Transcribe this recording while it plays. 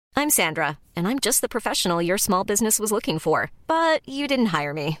I'm Sandra, and I'm just the professional your small business was looking for. But you didn't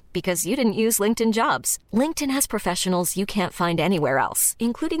hire me because you didn't use LinkedIn Jobs. LinkedIn has professionals you can't find anywhere else,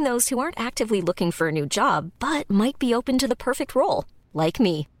 including those who aren't actively looking for a new job, but might be open to the perfect role, like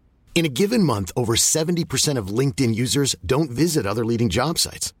me. In a given month, over 70% of LinkedIn users don't visit other leading job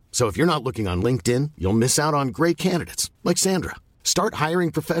sites. So if you're not looking on LinkedIn, you'll miss out on great candidates like Sandra. Start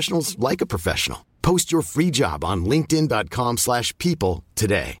hiring professionals like a professional. Post your free job on linkedin.com/people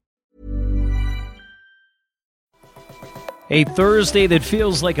today. A Thursday that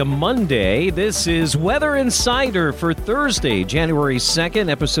feels like a Monday. This is Weather Insider for Thursday, January 2nd,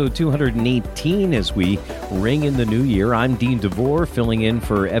 episode 218 as we ring in the new year. I'm Dean DeVore, filling in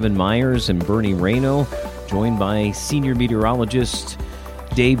for Evan Myers and Bernie Rayno, joined by senior meteorologist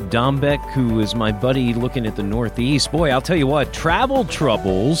Dave Dombeck, who is my buddy looking at the Northeast. Boy, I'll tell you what, travel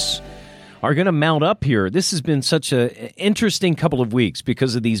troubles are going to mount up here. This has been such an interesting couple of weeks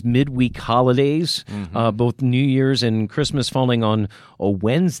because of these midweek holidays, both New Year's and Christmas falling on a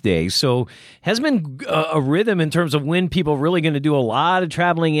Wednesday. So has been a rhythm in terms of when people are really going to do a lot of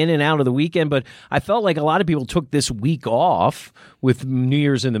traveling in and out of the weekend. But I felt like a lot of people took this week off with New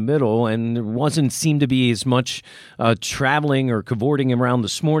Year's in the middle, and there wasn't seemed to be as much traveling or cavorting around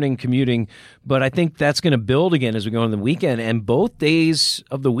this morning, commuting. But I think that's going to build again as we go into the weekend. And both days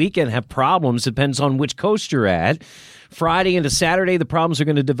of the weekend have problems. Depends on which coast you're at. Friday into Saturday, the problems are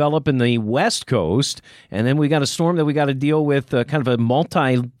going to develop in the West Coast. And then we got a storm that we got to deal with, kind of a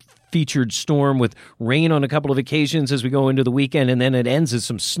multi-featured storm with rain on a couple of occasions as we go into the weekend. And then it ends with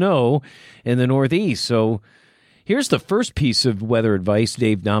some snow in the Northeast. So here's the first piece of weather advice,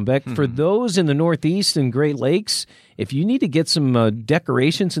 Dave Dombeck. For those in the Northeast and Great Lakes, if you need to get some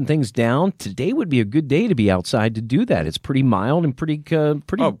decorations and things down, today would be a good day to be outside to do that. It's pretty mild and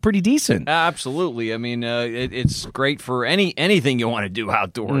pretty decent. Absolutely. I mean, it's great for anything you want to do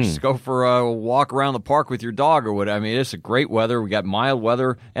outdoors. Go for a walk around the park with your dog or whatever. I mean, it's a great weather. We got mild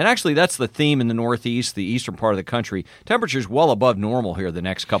weather. And actually, that's the theme in the Northeast, the eastern part of the country. Temperatures well above normal here the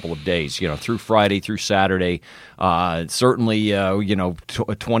next couple of days, through Friday, through Saturday. Certainly,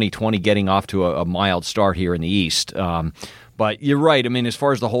 2020 getting off to a mild start here in the east. But you're right. I mean, as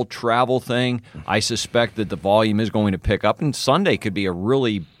far as the whole travel thing, I suspect that the volume is going to pick up, and Sunday could be a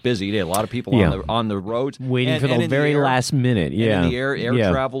really busy day. A lot of people on the roads. Waiting for the very last minute. Yeah. And in the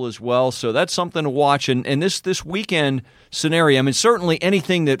air travel as well. So that's something to watch. And this weekend scenario, I mean, certainly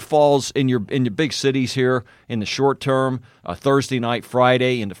anything that falls in your big cities here in the short term, Thursday night,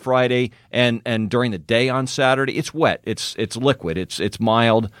 Friday into Friday, and during the day on Saturday, it's wet. It's liquid. It's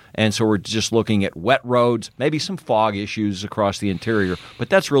mild. And so we're just looking at wet roads, maybe some fog issues across the interior. But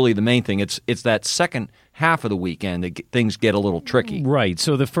that's really the main thing. It's that second half of the weekend that things get a little tricky. Right.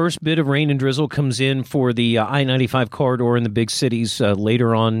 So the first bit of rain and drizzle comes in for the I-95 corridor in the big cities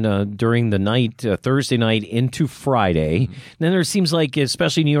later on during the night, Thursday night into Friday. Then there seems like,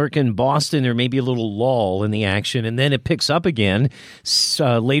 especially New York and Boston, there may be a little lull in the action, and then it picks up again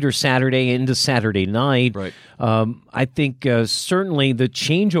later Saturday into Saturday night. Right. I think certainly the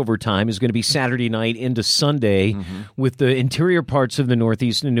changeover time is going to be Saturday night into Sunday, with the interior parts of the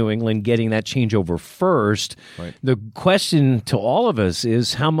Northeast and New England getting that changeover first. Right. The question to all of us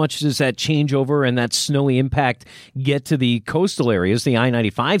is, how much does that changeover and that snowy impact get to the coastal areas, the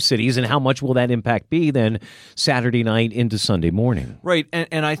I-95 cities, and how much will that impact be then Saturday night into Sunday morning? Right,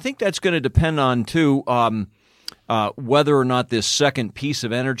 and I think that's going to depend on, too, whether or not this second piece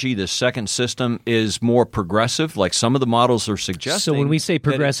of energy, this second system, is more progressive, like some of the models are suggesting. So when we say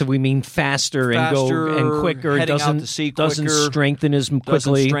progressive, we mean faster and quicker. It doesn't strengthen as quickly.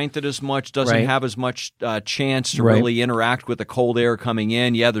 Doesn't strengthen as much, doesn't have as much chance to really interact with the cold air coming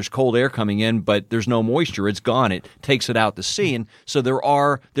in. Yeah, there's cold air coming in, but there's no moisture. It's gone. It takes it out to sea. And so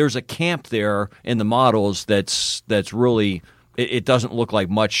there's a camp there in the models that's really it doesn't look like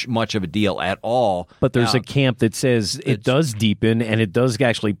much of a deal at all. But there's a camp that says it does deepen, and it does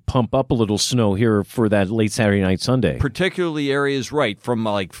actually pump up a little snow here for that late Saturday night, Sunday. Particularly areas, right, from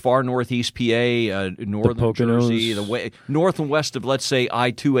like far northeast PA, northern Jersey, north and west of, let's say,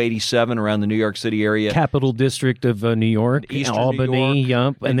 I-287 around the New York City area. Capital District of New York, Eastern Albany, New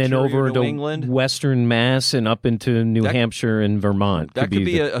York, and then over New to England. Western Mass and up into New Hampshire and Vermont. That could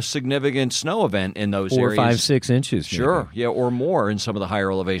be a significant snow event in those 4, areas. 5, 6 inches. Sure, maybe. yeah, or more in some of the higher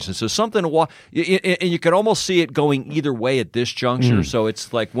elevations. So something to watch. And you can almost see it going either way at this juncture. So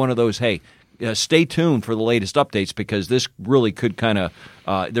it's like one of those, hey, stay tuned for the latest updates, because this really could kind of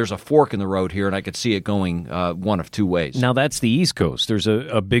there's a fork in the road here, and I could see it going one of two ways. Now, that's the East Coast. There's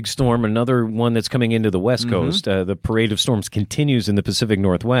a big storm, another one that's coming into the West Coast. The parade of storms continues in the Pacific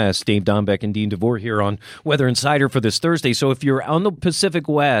Northwest. Dave Dombeck and Dean DeVore here on Weather Insider for this Thursday. So if you're on the Pacific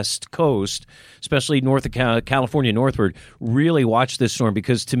West Coast, especially north of California northward, really watch this storm,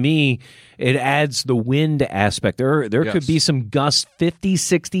 because to me, it adds the wind aspect. There could be some gusts, 50,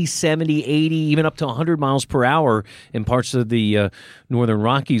 60, 70, 80, even up to 100 miles per hour in parts of the northern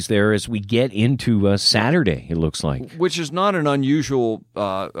Rockies there as we get into Saturday, it looks like. Which is not an unusual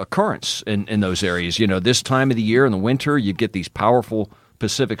occurrence in those areas. This time of the year in the winter, you get these powerful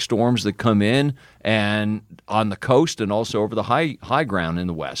Pacific storms that come in and on the coast and also over the high ground in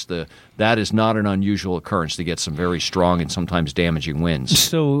the west. That is not an unusual occurrence to get some very strong and sometimes damaging winds.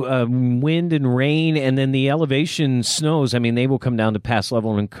 So wind and rain, and then the elevation snows, they will come down to pass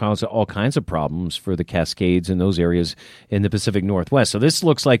level and cause all kinds of problems for the Cascades and those areas in the Pacific Northwest. So this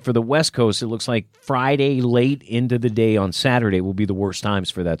looks like for the West Coast, it looks like Friday late into the day on Saturday will be the worst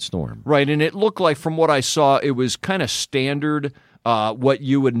times for that storm. Right, and it looked like from what I saw, it was kind of standard what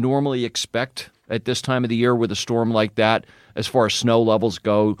you would normally expect at this time of the year with a storm like that, as far as snow levels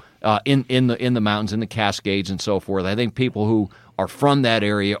go in the mountains, in the Cascades, and so forth. I think people who are from that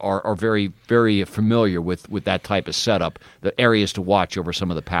area are very, very familiar with that type of setup, the areas to watch over some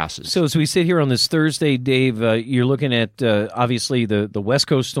of the passes. So as we sit here on this Thursday, Dave, you're looking at obviously the West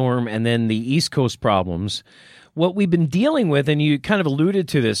Coast storm and then the East Coast problems. What we've been dealing with, and you kind of alluded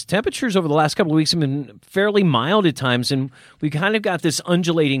to this, temperatures over the last couple of weeks have been fairly mild at times, and we kind of got this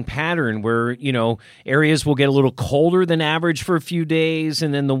undulating pattern where, areas will get a little colder than average for a few days,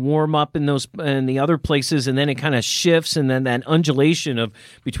 and then the warm up in the other places, and then it kind of shifts, and then that undulation of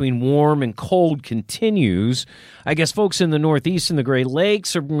between warm and cold continues. I guess folks in the Northeast and the Great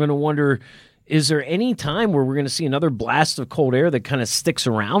Lakes are going to wonder, is there any time where we're going to see another blast of cold air that kind of sticks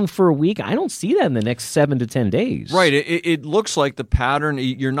around for a week? I don't see that in the next 7 to 10 days. Right. It looks like the pattern,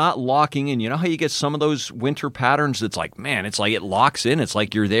 you're not locking in. You know how you get some of those winter patterns? It's like, man, it's like it locks in. It's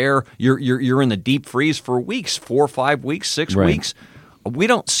like you're there. You're in the deep freeze for weeks, 4 or 5 weeks, 6 weeks. We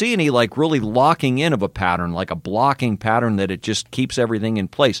don't see any really locking in of a pattern, like a blocking pattern that it just keeps everything in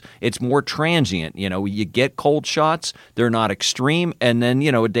place. It's more transient. You get cold shots, they're not extreme, and then,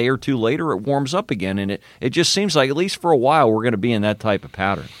 a day or two later it warms up again, and it just seems like, at least for a while, we're going to be in that type of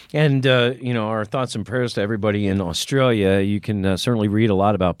pattern. And, our thoughts and prayers to everybody in Australia. You can certainly read a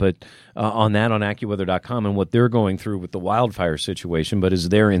lot about, but on that on AccuWeather.com and what they're going through with the wildfire situation. But as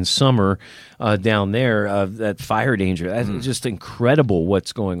they're in summer down there, that fire danger, that's just incredible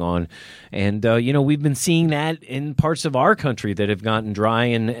what's going on. And, we've been seeing that in parts of our country that have gotten dry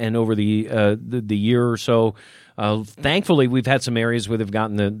and over the year or so. Thankfully, we've had some areas where they've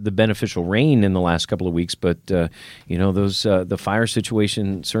gotten the beneficial rain in the last couple of weeks. But, the fire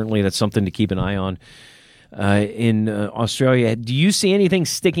situation, certainly that's something to keep an eye on. In Australia, do you see anything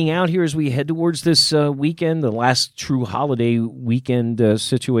sticking out here as we head towards this weekend, the last true holiday weekend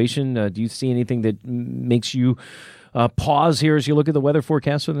situation? Do you see anything that makes you pause here as you look at the weather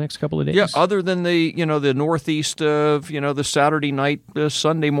forecast for the next couple of days? Yeah, other than the northeast of the Saturday night,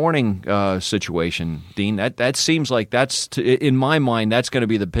 Sunday morning situation, Dean. That seems like that's in my mind that's going to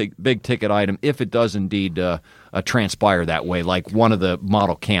be the big ticket item if it does indeed transpire that way, like one of the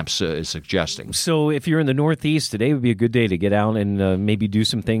model camps is suggesting. So if you're in the Northeast, today would be a good day to get out and maybe do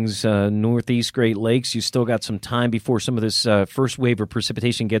some things. Northeast Great Lakes, you still got some time before some of this first wave of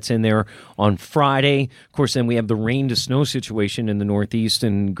precipitation gets in there on Friday. Of course, then we have the rain to snow situation in the Northeast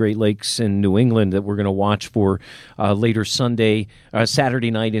and Great Lakes and New England that we're going to watch for later Saturday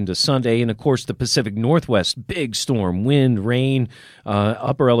night into Sunday. And of course, the Pacific Northwest, big storm, wind, rain,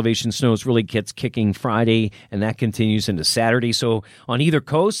 upper elevation snows really gets kicking Friday, and that continues into Saturday. So on either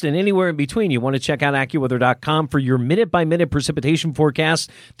coast and anywhere in between, you want to check out AccuWeather.com for your minute-by-minute precipitation forecast.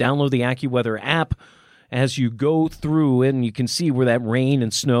 Download the AccuWeather app as you go through, and you can see where that rain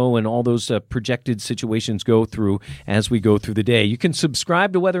and snow and all those projected situations go through as we go through the day. You can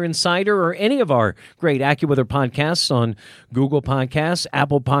subscribe to Weather Insider or any of our great AccuWeather podcasts on Google Podcasts,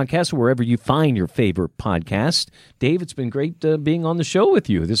 Apple Podcasts, wherever you find your favorite podcast. Dave, it's been great being on the show with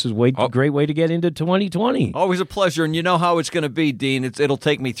you. This is a great way to get into 2020. Always a pleasure, and you know how it's going to be, Dean. It'll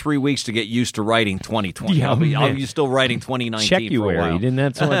take me 3 weeks to get used to writing 2020. Yeah, I'll be still writing 2019 Check you, for a while. Isn't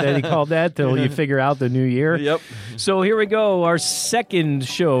that what they called that? Till you figure out the new new year. Yep. So here we go, our second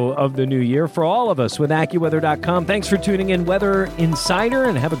show of the new year for all of us with AccuWeather.com. Thanks for tuning in, Weather Insider,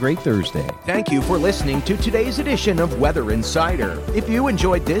 and have a great Thursday. Thank you for listening to today's edition of Weather Insider. If you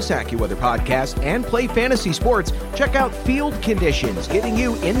enjoyed this AccuWeather podcast and play fantasy sports, check out Field Conditions, giving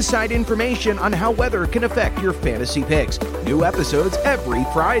you inside information on how weather can affect your fantasy picks. New episodes every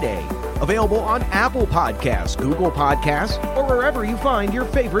Friday. Available on Apple Podcasts, Google Podcasts, or wherever you find your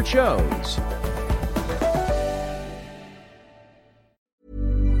favorite shows.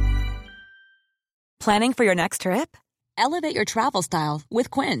 Planning for your next trip? Elevate your travel style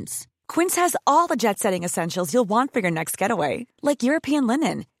with Quince. Quince has all the jet-setting essentials you'll want for your next getaway, like European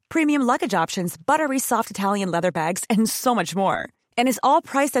linen, premium luggage options, buttery soft Italian leather bags, and so much more. And is all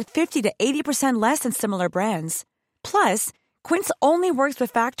priced at 50 to 80% less than similar brands. Plus, Quince only works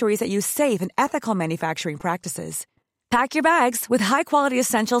with factories that use safe and ethical manufacturing practices. Pack your bags with high-quality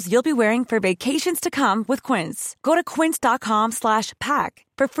essentials you'll be wearing for vacations to come with Quince. Go to quince.com/pack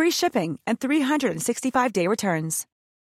for free shipping and 365-day returns.